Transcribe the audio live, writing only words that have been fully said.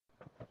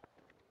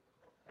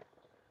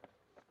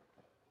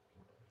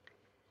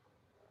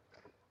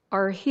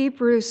Our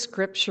Hebrew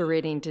scripture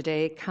reading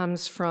today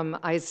comes from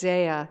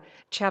Isaiah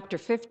chapter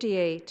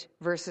 58,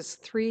 verses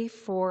 3,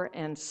 4,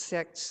 and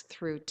 6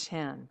 through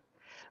 10.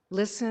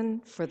 Listen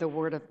for the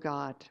word of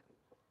God.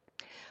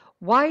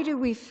 Why do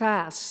we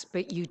fast,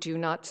 but you do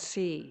not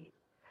see?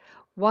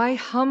 Why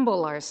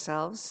humble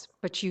ourselves,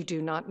 but you do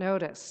not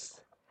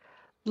notice?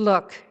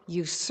 Look,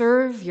 you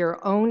serve your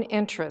own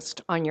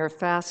interest on your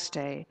fast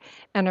day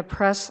and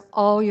oppress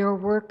all your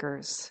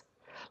workers.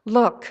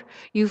 Look,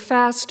 you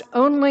fast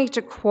only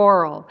to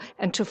quarrel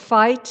and to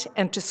fight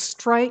and to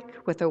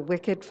strike with a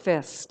wicked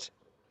fist.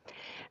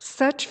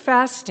 Such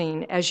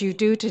fasting as you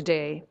do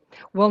today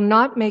will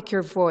not make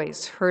your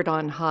voice heard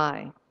on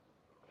high.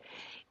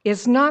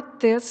 Is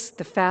not this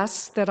the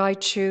fast that I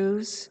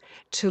choose,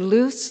 to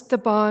loose the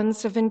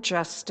bonds of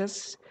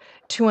injustice,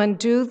 to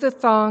undo the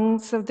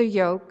thongs of the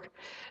yoke,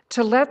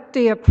 to let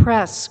the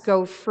oppressed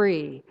go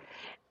free,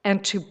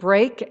 and to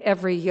break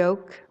every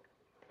yoke?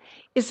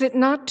 Is it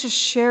not to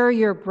share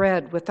your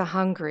bread with the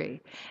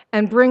hungry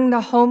and bring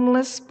the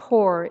homeless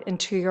poor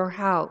into your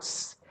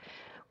house?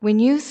 When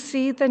you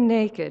see the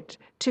naked,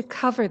 to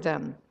cover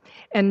them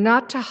and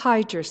not to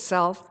hide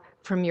yourself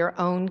from your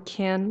own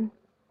kin?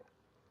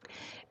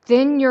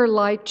 Then your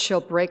light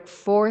shall break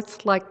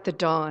forth like the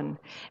dawn,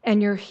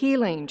 and your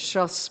healing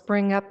shall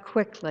spring up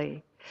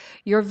quickly.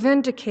 Your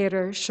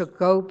vindicator shall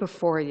go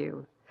before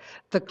you.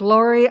 The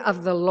glory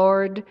of the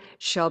Lord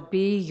shall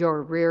be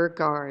your rear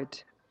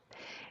guard.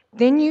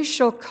 Then you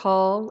shall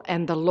call,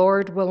 and the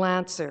Lord will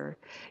answer.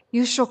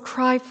 You shall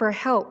cry for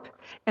help,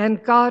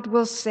 and God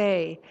will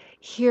say,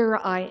 Here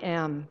I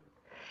am.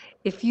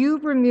 If you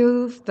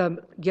remove the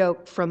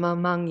yoke from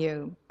among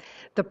you,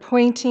 the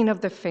pointing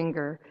of the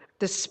finger,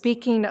 the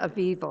speaking of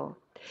evil,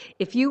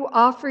 if you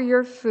offer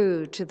your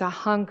food to the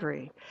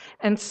hungry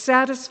and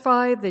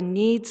satisfy the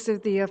needs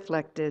of the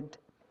afflicted,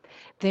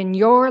 then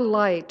your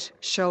light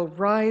shall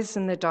rise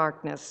in the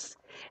darkness,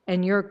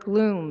 and your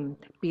gloom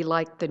be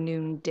like the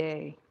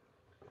noonday.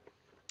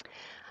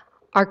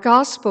 Our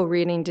gospel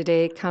reading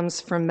today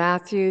comes from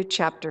Matthew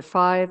chapter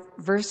 5,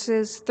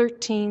 verses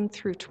 13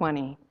 through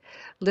 20.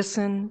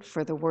 Listen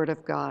for the word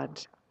of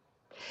God.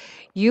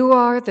 You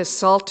are the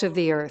salt of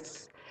the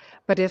earth,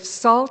 but if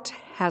salt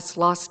has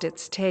lost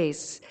its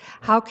taste,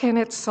 how can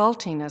its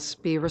saltiness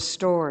be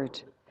restored?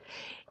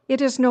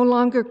 It is no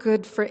longer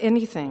good for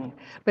anything,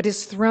 but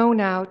is thrown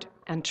out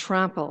and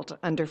trampled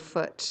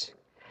underfoot.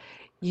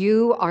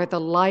 You are the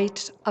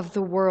light of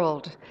the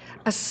world.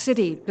 A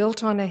city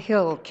built on a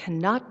hill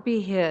cannot be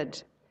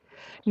hid.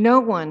 No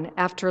one,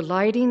 after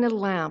lighting a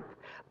lamp,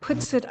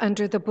 puts it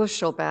under the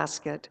bushel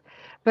basket,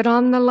 but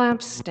on the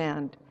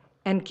lampstand,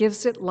 and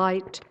gives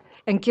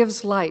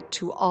light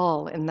to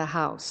all in the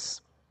house.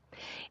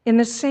 In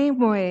the same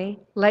way,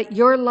 let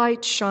your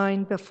light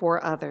shine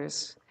before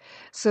others,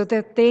 so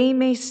that they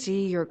may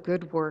see your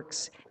good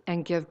works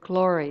and give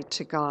glory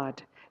to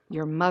God,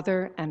 your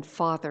Mother and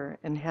Father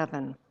in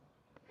heaven.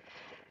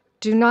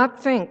 Do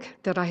not think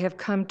that I have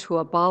come to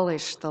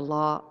abolish the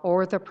law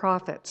or the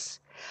prophets.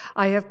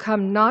 I have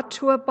come not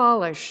to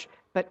abolish,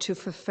 but to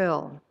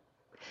fulfill.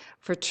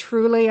 For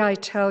truly I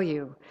tell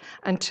you,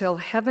 until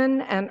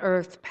heaven and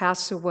earth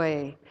pass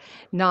away,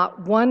 not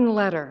one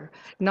letter,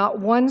 not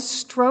one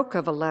stroke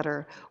of a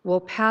letter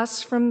will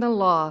pass from the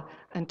law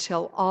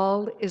until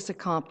all is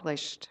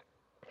accomplished.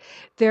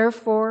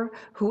 Therefore,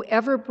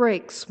 whoever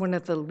breaks one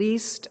of the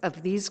least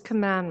of these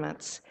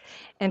commandments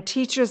and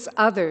teaches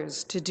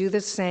others to do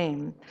the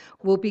same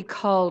will be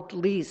called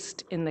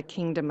least in the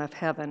kingdom of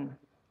heaven.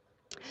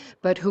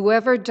 But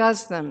whoever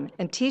does them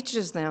and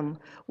teaches them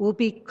will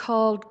be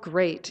called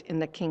great in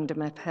the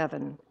kingdom of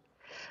heaven.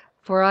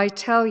 For I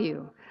tell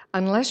you,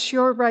 unless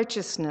your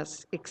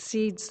righteousness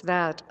exceeds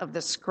that of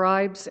the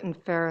scribes and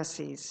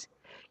Pharisees,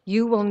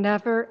 you will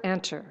never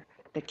enter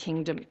the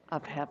kingdom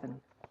of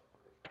heaven.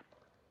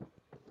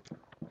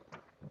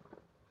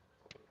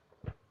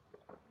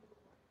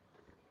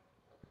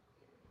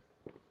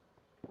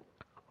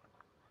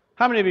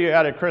 How many of you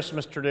had a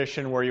Christmas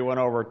tradition where you went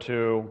over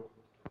to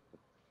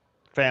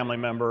family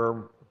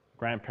member,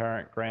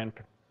 grandparent,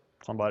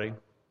 somebody?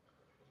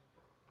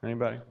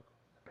 Anybody?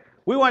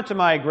 We went to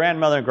my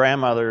grandmother and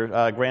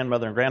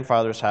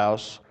grandfather's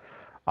house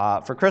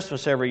for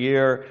Christmas every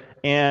year,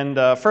 and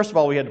first of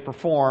all, we had to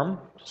perform,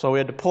 so we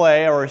had to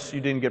play, or else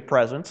you didn't get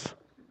presents.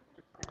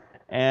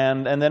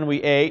 And then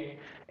we ate.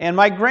 And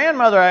my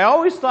grandmother, I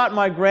always thought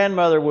my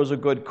grandmother was a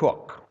good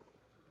cook.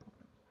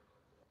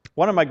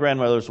 One of my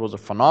grandmothers was a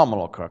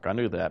phenomenal cook, I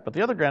knew that, but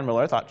the other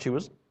grandmother, I thought she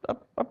was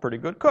a pretty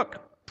good cook.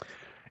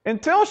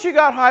 Until she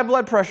got high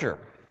blood pressure.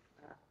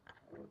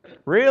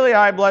 Really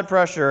high blood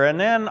pressure, and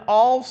then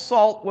all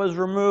salt was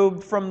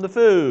removed from the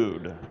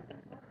food.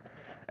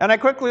 And I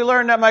quickly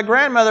learned that my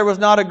grandmother was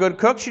not a good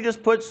cook. She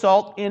just put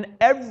salt in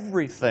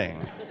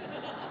everything.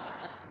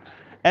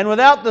 And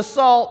without the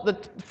salt, the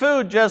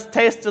food just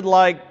tasted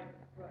like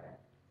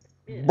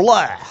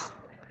blah.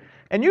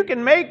 And you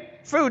can make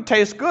food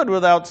taste good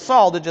without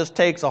salt. It just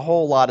takes a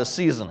whole lot of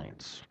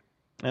seasonings.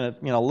 And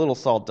a little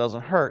salt doesn't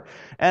hurt.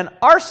 And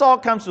our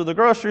salt comes to the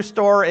grocery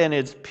store, and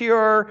it's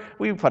pure.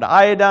 We put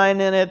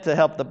iodine in it to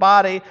help the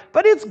body,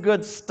 but it's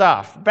good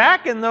stuff.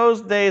 Back in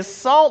those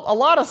days, a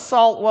lot of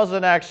salt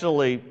wasn't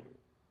actually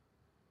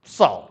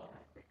salt.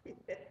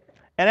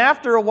 And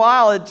after a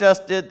while,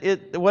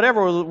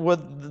 whatever was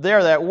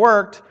there that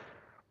worked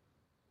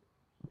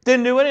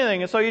didn't do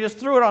anything, and so you just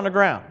threw it on the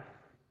ground.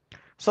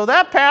 So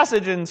that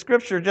passage in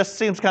Scripture just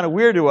seems kind of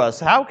weird to us.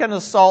 How can the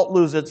salt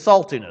lose its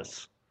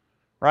saltiness?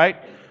 Right?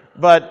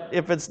 But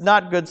if it's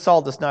not good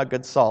salt, it's not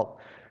good salt.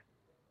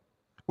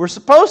 We're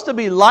supposed to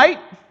be light.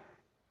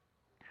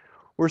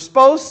 We're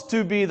supposed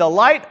to be the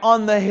light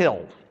on the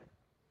hill.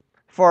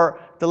 To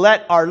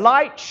let our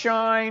light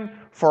shine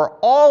for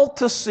all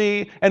to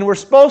see. And we're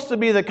supposed to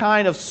be the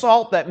kind of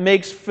salt that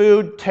makes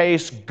food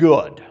taste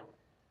good.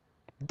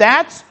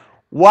 That's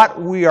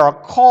what we are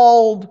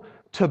called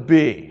to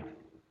be.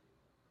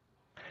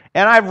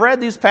 And I've read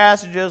these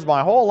passages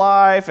my whole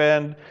life,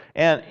 and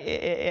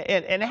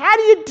how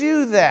do you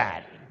do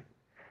that?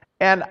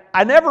 And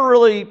I never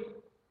really,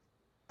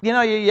 you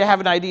have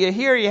an idea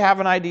here, you have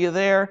an idea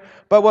there.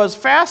 But what's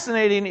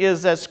fascinating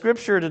is that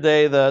Scripture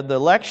today, the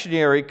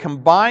lectionary,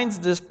 combines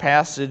this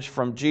passage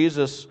from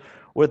Jesus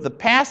with the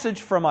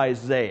passage from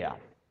Isaiah.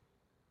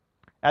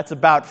 That's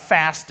about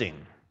fasting.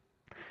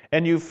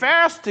 And you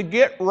fast to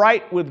get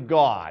right with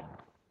God.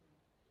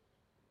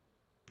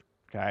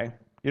 Okay?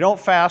 You don't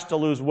fast to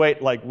lose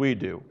weight like we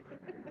do.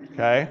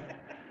 Okay?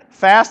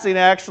 Fasting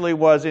actually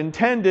was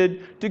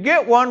intended to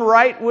get one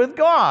right with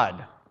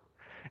God.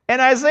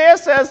 And Isaiah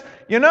says,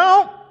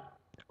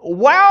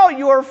 while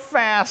you're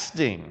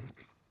fasting,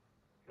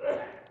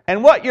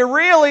 and what you're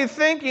really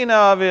thinking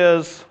of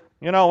is,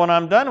 when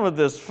I'm done with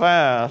this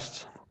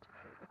fast,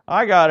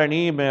 I got an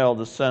email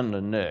to send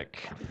to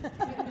Nick.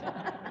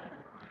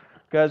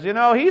 Because,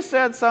 he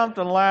said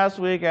something last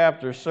week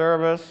after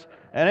service,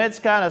 and it's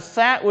kind of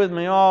sat with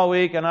me all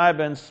week, and I've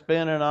been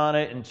spinning on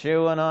it and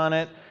chewing on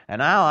it, and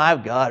now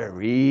I've got a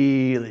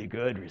really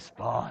good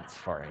response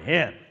for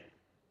him.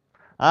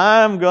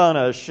 I'm going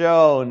to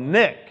show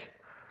Nick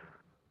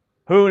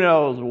who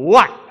knows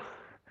what.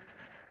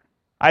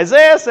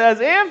 Isaiah says,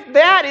 if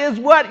that is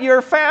what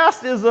your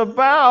fast is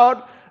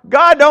about,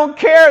 God don't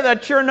care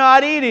that you're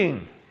not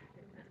eating.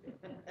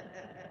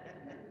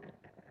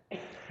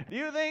 Do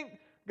you think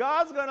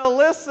God's going to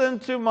listen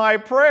to my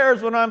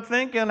prayers when I'm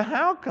thinking,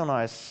 how can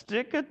I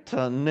stick it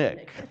to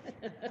Nick?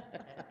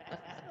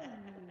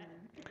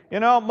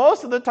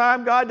 Most of the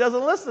time God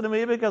doesn't listen to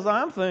me because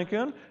I'm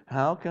thinking,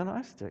 how can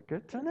I stick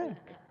it to Nick?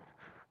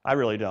 I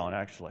really don't,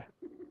 actually.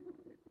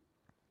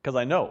 Because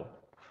I know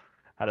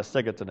how to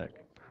stick it to Nick.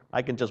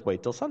 I can just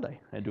wait till Sunday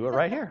and do it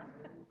right here.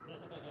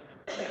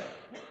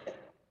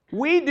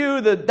 We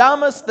do the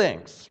dumbest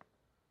things.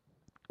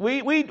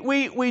 We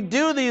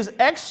do these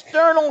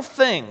external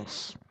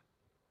things,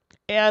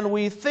 and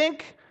we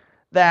think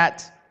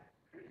that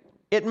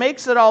it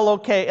makes it all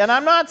okay. And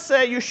I'm not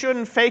saying you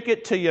shouldn't fake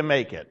it till you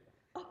make it.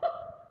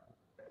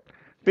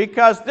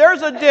 Because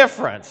there's a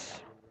difference.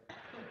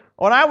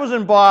 When I was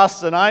in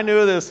Boston, I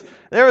knew this.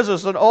 There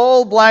was an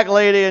old black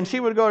lady, and she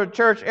would go to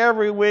church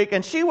every week,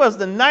 and she was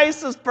the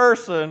nicest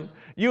person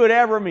you would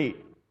ever meet.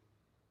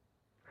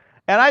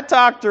 And I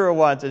talked to her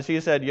once, and she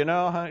said,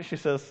 honey, she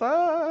says,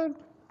 son,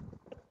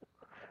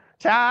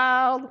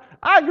 child,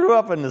 I grew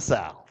up in the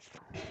South.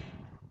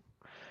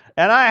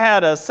 And I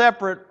had a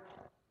separate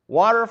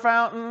water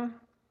fountain,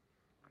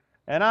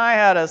 and I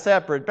had a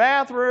separate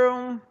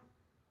bathroom,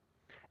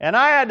 and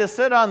I had to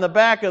sit on the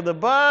back of the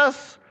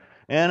bus.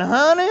 And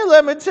honey,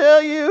 let me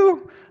tell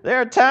you, there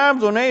are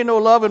times when there ain't no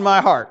love in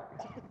my heart.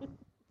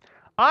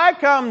 I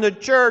come to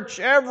church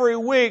every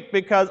week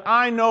because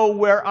I know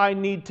where I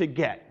need to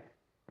get.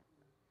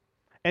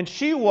 And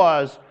she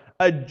was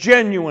a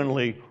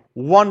genuinely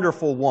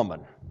wonderful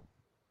woman.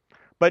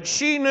 But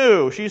she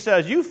knew, she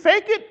says, you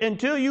fake it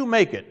until you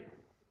make it.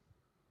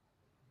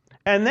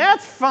 And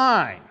that's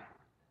fine.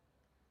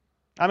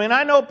 I mean,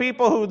 I know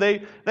people who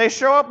they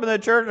show up in the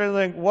church and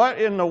think, what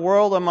in the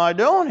world am I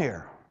doing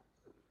here?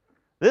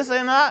 This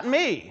is not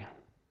me.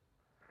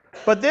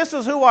 But this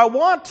is who I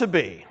want to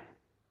be.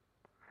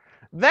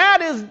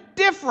 That is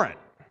different.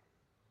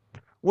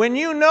 When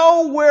you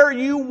know where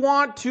you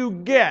want to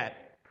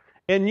get,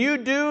 and you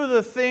do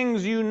the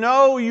things you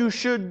know you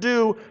should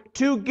do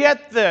to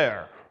get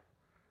there.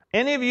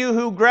 Any of you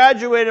who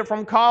graduated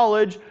from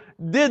college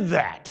did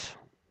that.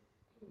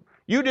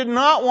 You did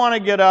not want to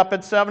get up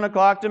at 7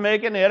 o'clock to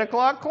make an 8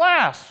 o'clock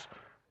class.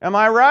 Am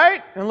I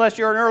right? Unless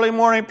you're an early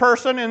morning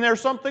person and there's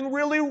something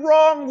really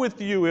wrong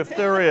with you, if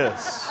there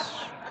is.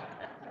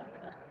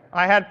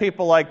 I had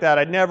people like that.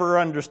 I never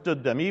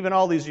understood them. Even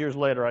all these years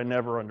later, I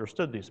never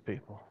understood these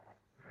people.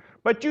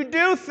 But you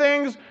do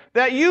things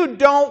that you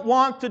don't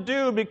want to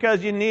do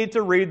because you need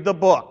to read the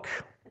book.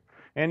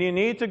 And you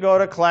need to go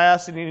to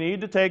class, and you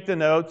need to take the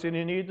notes, and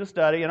you need to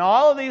study, and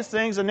all of these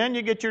things, and then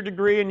you get your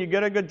degree, and you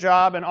get a good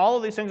job, and all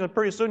of these things, and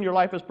pretty soon your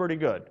life is pretty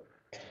good.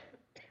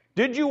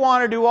 Did you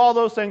want to do all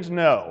those things?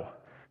 No.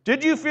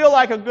 Did you feel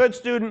like a good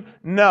student?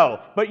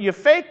 No. But you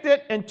faked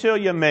it until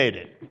you made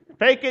it.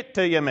 Fake it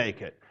till you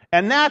make it.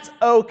 And that's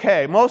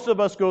okay. Most of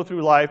us go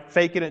through life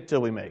faking it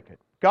till we make it.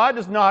 God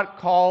does not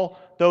call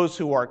those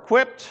who are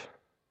equipped.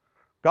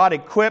 God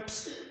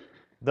equips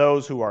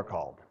those who are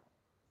called.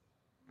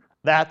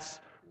 That's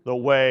the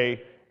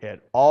way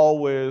it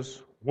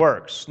always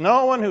works.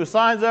 No one who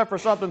signs up for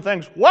something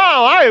thinks,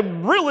 wow,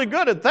 I'm really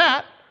good at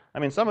that. I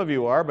mean, some of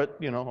you are, but,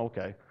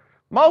 okay.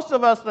 Most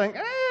of us think,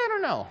 I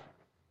don't know.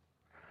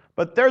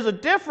 But there's a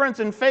difference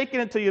in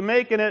faking it till you're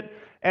making it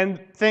and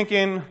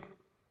thinking,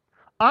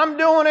 I'm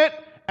doing it,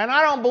 and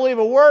I don't believe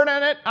a word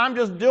in it. I'm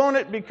just doing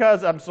it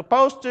because I'm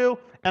supposed to,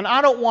 and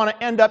I don't want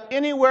to end up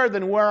anywhere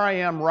than where I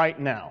am right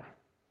now.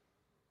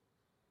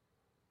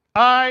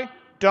 I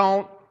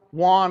don't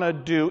want to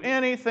do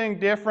anything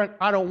different.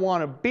 I don't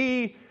want to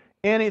be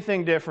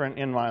anything different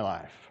in my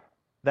life.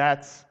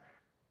 That's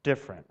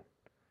different.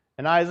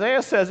 And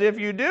Isaiah says, if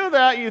you do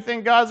that, you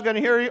think God's going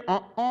to hear you?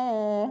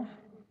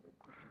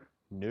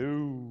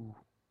 No.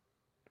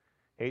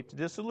 Hate to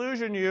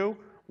disillusion you.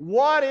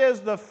 What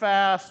is the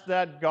fast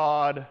that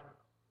God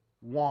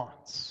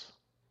wants?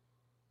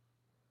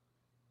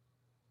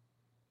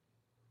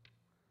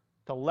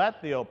 To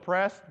let the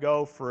oppressed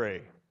go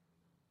free.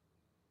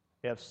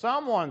 If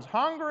someone's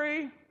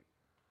hungry,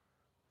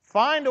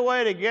 find a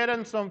way to get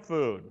in some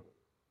food.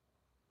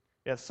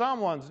 If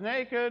someone's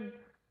naked,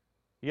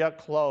 you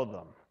clothe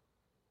them.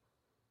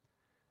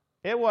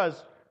 It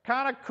was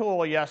kind of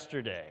cool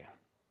yesterday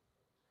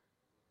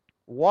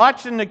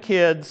watching the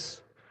kids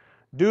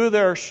do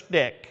their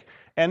shtick.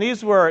 And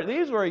these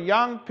were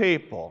young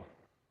people.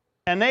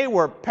 And they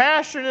were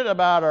passionate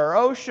about our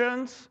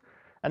oceans.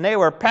 And they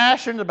were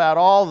passionate about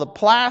all the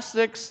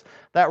plastics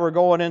that were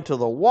going into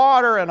the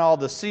water and all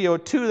the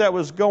CO2 that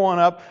was going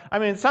up. I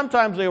mean,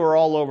 sometimes they were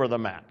all over the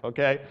map,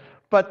 okay?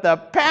 But the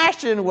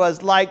passion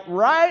was like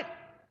right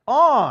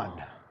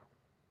on.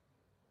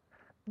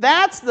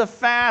 That's the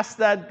fast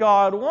that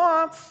God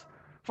wants,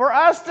 for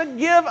us to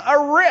give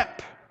a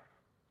rip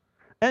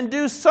and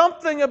do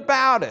something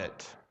about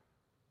it.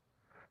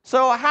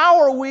 So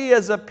how are we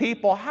as a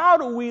people, how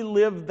do we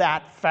live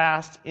that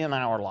fast in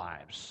our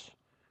lives?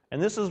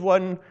 And this is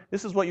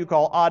what you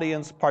call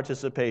audience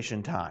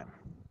participation time.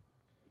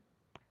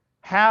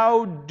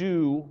 How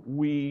do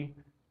we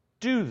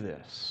do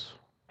this?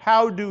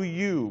 How do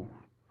you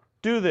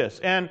do this?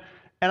 And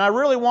I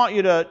really want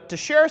you to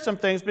share some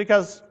things,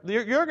 because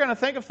you're going to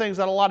think of things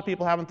that a lot of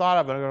people haven't thought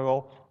of, and are going to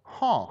go,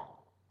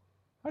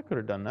 I could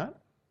have done that.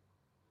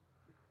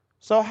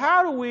 So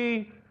how do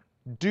we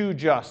do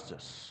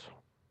justice?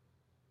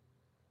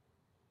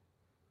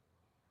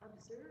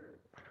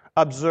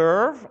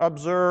 Observe.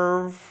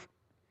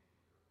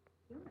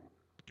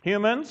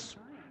 Humans.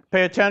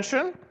 Pay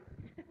attention.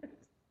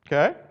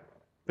 Okay.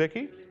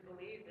 Vicki?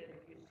 Believe that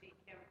if you seek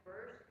Him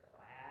first,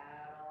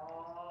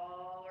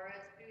 all the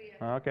rest to you.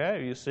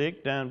 Okay, you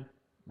seek, then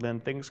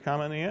things come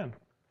in the end.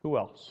 Who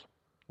else?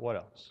 What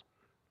else?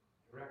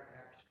 Direct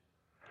action.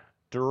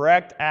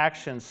 Direct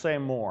action. Say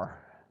more.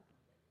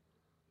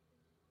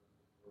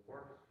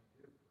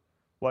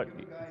 What?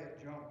 Give the guy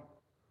a jump.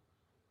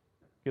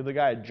 Give the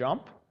guy a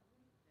jump?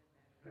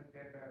 A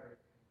dead battery.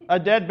 A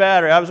dead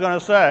battery, I was going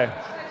to say.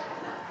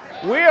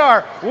 We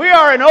are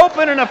an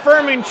open and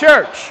affirming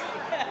church.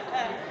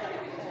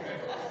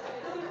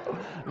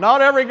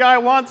 Not every guy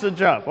wants a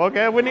jump,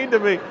 okay? We need to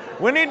be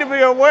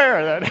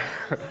aware that.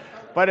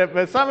 But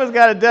if someone's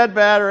got a dead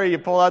battery, you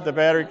pull out the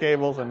battery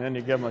cables and then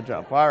you give them a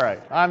jump. All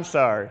right, I'm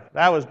sorry.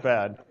 That was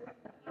bad.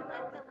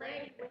 Let the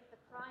lady with the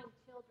crying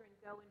children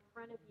go in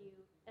front of you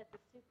at the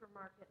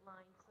supermarket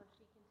line so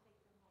she can take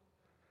them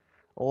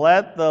home.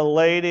 Let the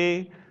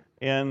lady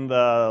in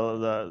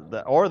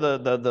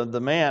the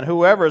man,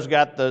 whoever's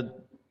got the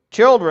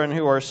children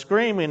who are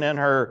screaming, and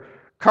her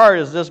cart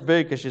is this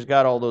big because she's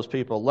got all those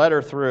people, let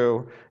her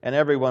through, and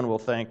everyone will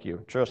thank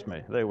you. Trust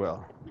me, they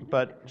will.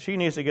 But she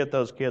needs to get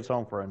those kids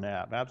home for a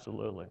nap,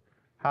 absolutely.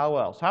 How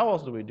else? How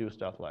else do we do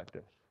stuff like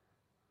this?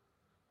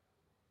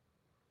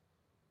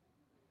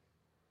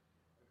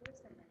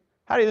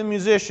 How do the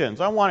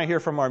musicians? I want to hear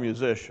from our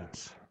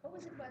musicians. What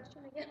was the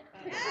question again?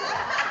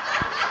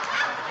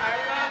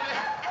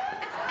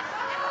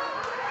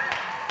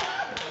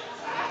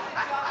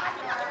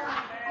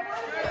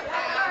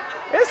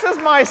 This is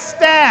my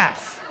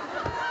staff.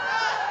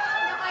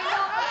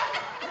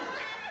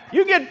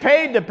 You get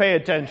paid to pay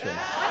attention.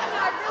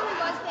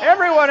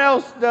 Everyone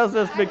else does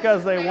this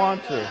because they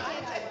want to.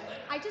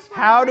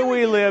 How do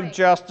we live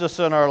justice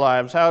in our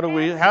lives? How do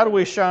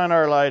we shine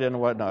our light and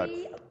whatnot?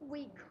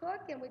 We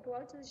cook and we go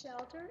out to the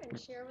shelter and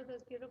share with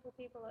those beautiful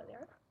people out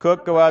there.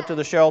 Cook, go out to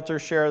the shelter,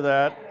 share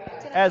that.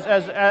 As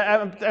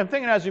I'm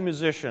thinking as a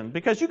musician,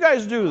 because you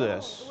guys do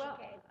this. Well,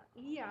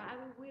 yeah, I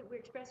mean, we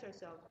express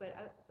ourselves, but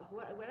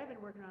what I've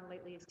been working on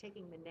lately is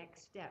taking the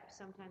next step.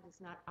 Sometimes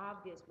it's not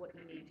obvious what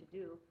you need to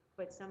do,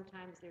 but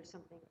sometimes there's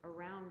something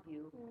around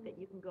you that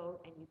you can go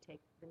and you take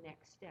the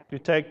next step. You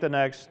take the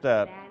next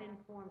step. That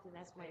informs, and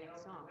that's my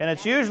next song. And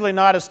it's usually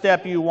not a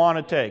step you want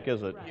to take,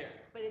 is it? Right,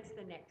 but it's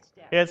the next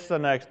step. It's the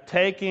next,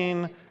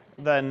 taking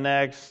the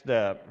next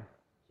step.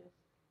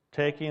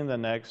 Taking the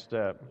next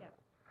step.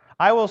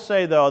 I will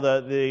say, though,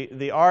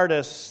 the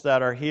artists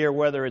that are here,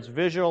 whether it's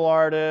visual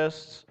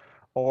artists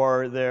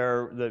or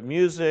the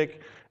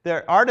music,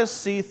 their artists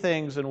see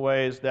things in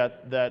ways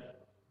that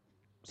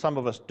some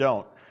of us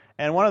don't.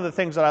 And one of the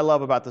things that I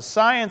love about the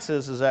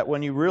sciences is that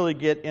when you really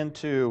get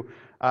into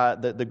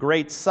the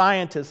great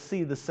scientists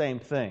see the same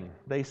thing.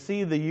 They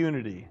see the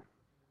unity.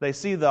 They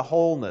see the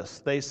wholeness.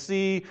 They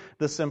see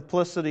the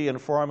simplicity in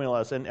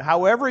formulas. And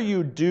however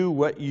you do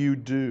what you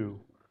do,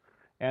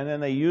 and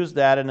then they use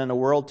that, and then the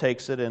world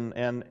takes it,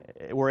 and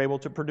we're able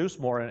to produce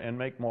more and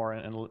make more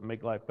and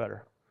make life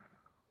better.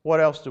 What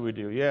else do we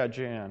do? Yeah,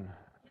 Jan.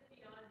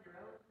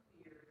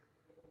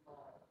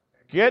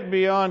 Get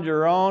beyond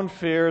your own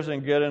fears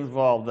and get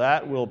involved.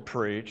 That will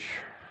preach.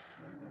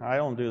 I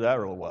don't do that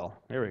real well.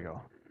 Here we go.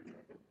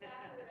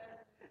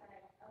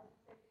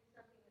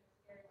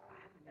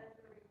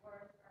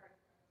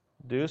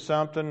 Do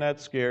something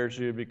that scares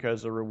you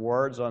because the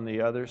reward's on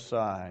the other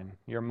side.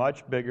 You're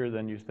much bigger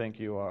than you think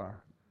you are.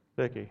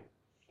 Vicki.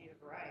 She's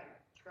right.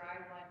 Try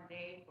one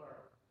day for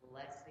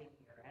blessing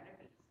your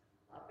enemies,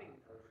 loving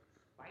those who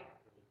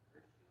spitefully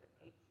curse you and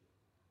hate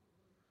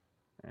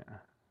you.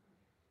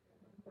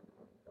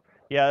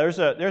 Yeah,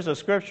 there's a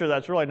scripture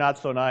that's really not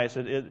so nice.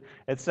 It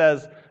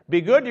says,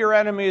 "Be good to your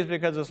enemies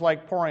because it's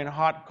like pouring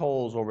hot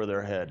coals over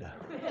their head."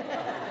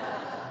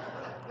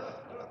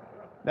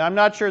 Now, I'm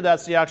not sure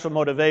that's the actual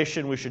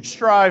motivation we should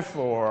strive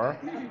for,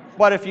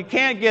 but if you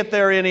can't get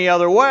there any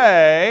other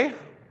way,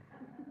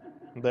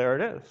 there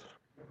it is.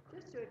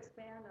 Just to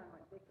expand on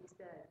what Vicki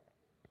said,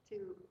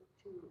 to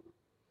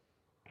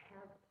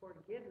have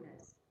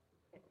forgiveness,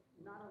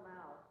 not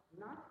allow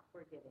not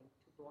forgetting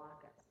to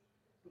block us,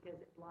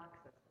 because it blocks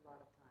us a lot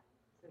of times.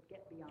 So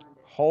get beyond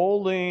it.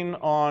 Holding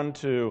on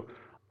to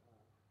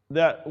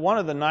that. One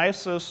of the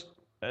nicest,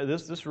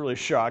 this really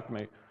shocked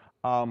me.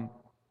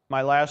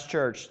 My last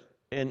church,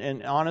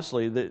 and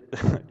honestly,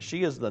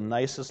 she is the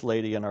nicest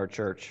lady in our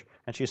church.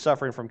 And she's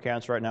suffering from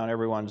cancer right now, and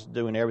everyone's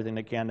doing everything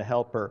they can to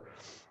help her.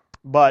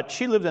 But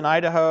she lived in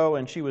Idaho,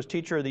 and she was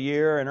Teacher of the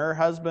Year, and her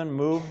husband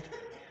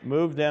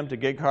moved them to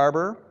Gig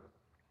Harbor.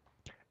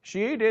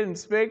 She didn't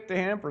speak to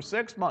him for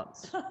 6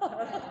 months.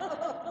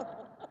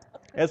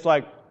 It's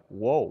like,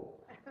 whoa,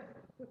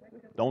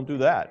 don't do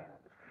that.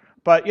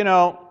 But,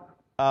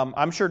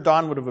 I'm sure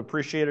Dawn would have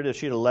appreciated if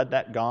she'd have let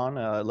that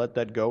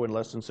go in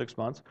less than 6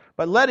 months.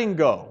 But letting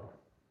go,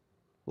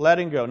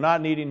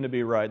 not needing to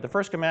be right. The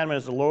first commandment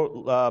is to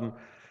love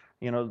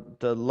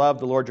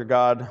the Lord your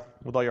God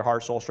with all your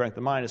heart, soul, strength,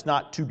 and mind. It's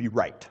not to be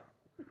right.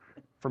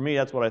 For me,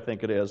 that's what I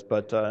think it is.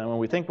 But when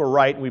we think we're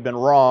right and we've been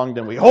wronged,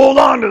 then we hold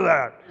on to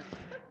that.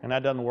 And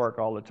that doesn't work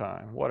all the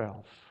time. What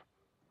else?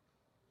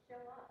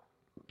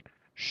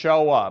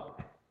 Show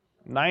up.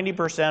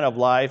 90% of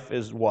life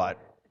is what?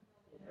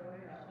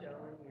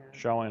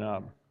 Showing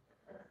up.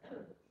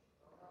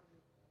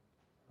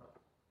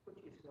 Put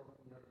yourself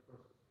in the other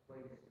person's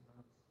place and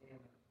understand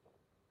them,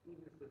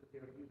 even if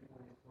their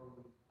viewpoint is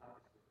totally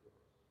opposite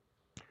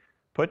yours.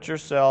 Put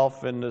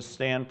yourself in the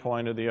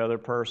standpoint of the other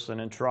person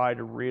and try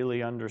to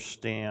really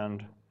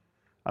understand.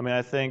 I mean,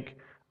 I think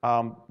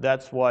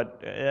that's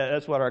what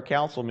our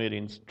council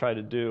meetings try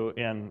to do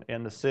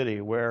in the city,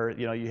 where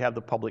you have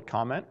the public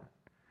comment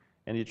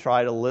and you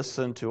try to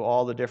listen to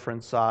all the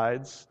different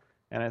sides.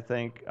 And I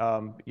think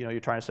you're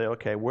trying to say,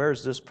 okay,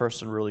 where's this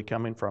person really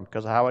coming from?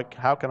 Because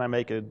how can I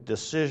make a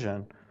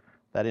decision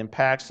that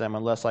impacts them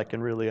unless I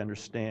can really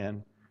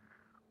understand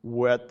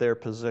what their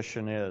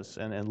position is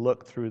and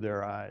look through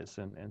their eyes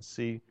and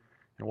see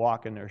and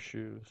walk in their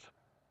shoes.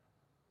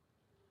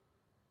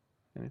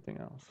 Anything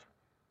else?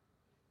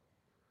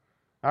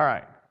 All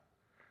right.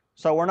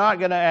 So we're not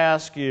going to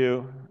ask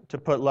you to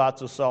put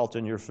lots of salt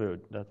in your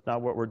food. That's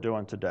not what we're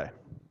doing today.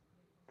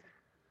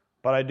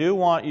 But I do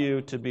want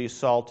you to be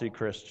salty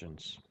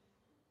Christians,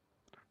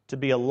 to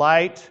be a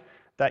light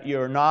that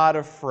you're not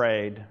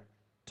afraid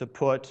to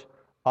put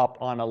up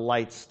on a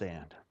light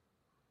stand.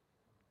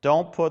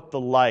 Don't put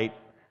the light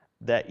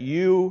that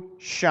you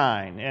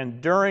shine. And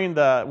during it's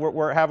going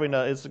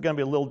to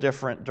be a little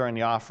different during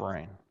the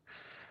offering.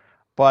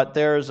 But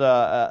there's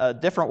a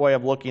different way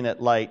of looking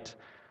at light.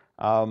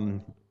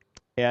 And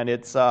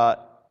it's the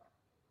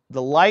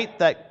light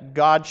that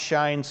God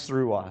shines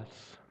through us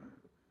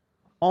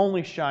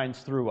only shines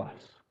through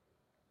us.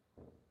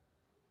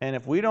 And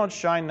if we don't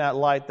shine that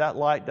light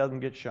doesn't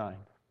get shined.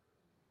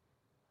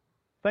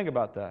 Think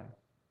about that.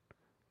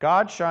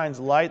 God shines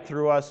light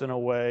through us in a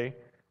way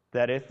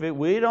that if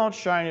we don't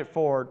shine it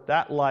forward,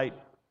 that light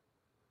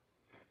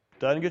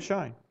doesn't get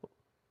shined.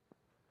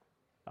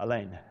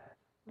 Elaine.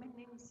 My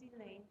name is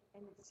Elaine,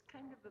 and it's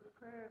kind of a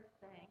prayer of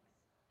thanks.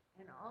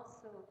 And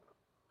also,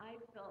 I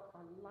felt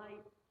a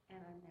light and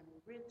an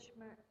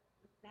enrichment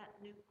with that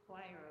new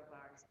choir of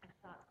ours. I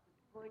thought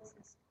the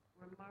voices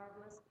were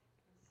marvelous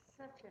and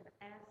such an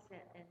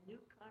asset and new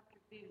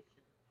contribution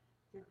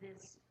to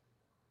this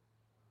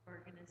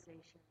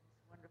organization,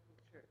 this wonderful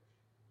church.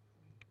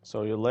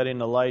 So you're letting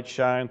the light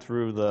shine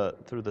through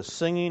the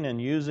singing and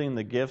using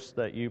the gifts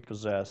that you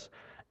possess.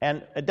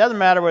 And it doesn't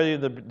matter whether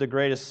you're the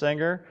greatest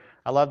singer.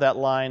 I love that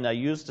line,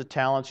 use the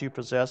talents you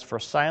possess, for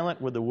silent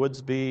would the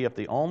woods be if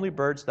the only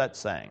birds that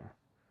sang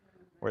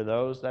were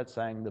those that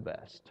sang the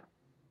best.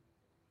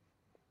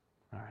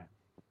 All right.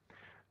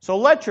 So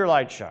let your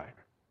light shine.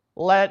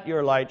 Let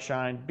your light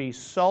shine. Be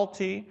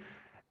salty.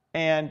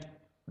 And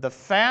the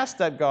fast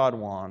that God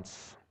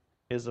wants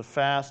is a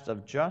fast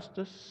of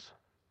justice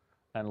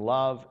and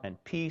love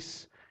and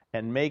peace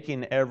and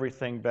making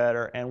everything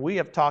better. And we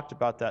have talked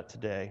about that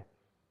today.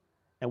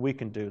 And we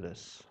can do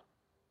this.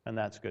 And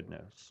that's good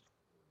news.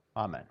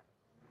 Amen.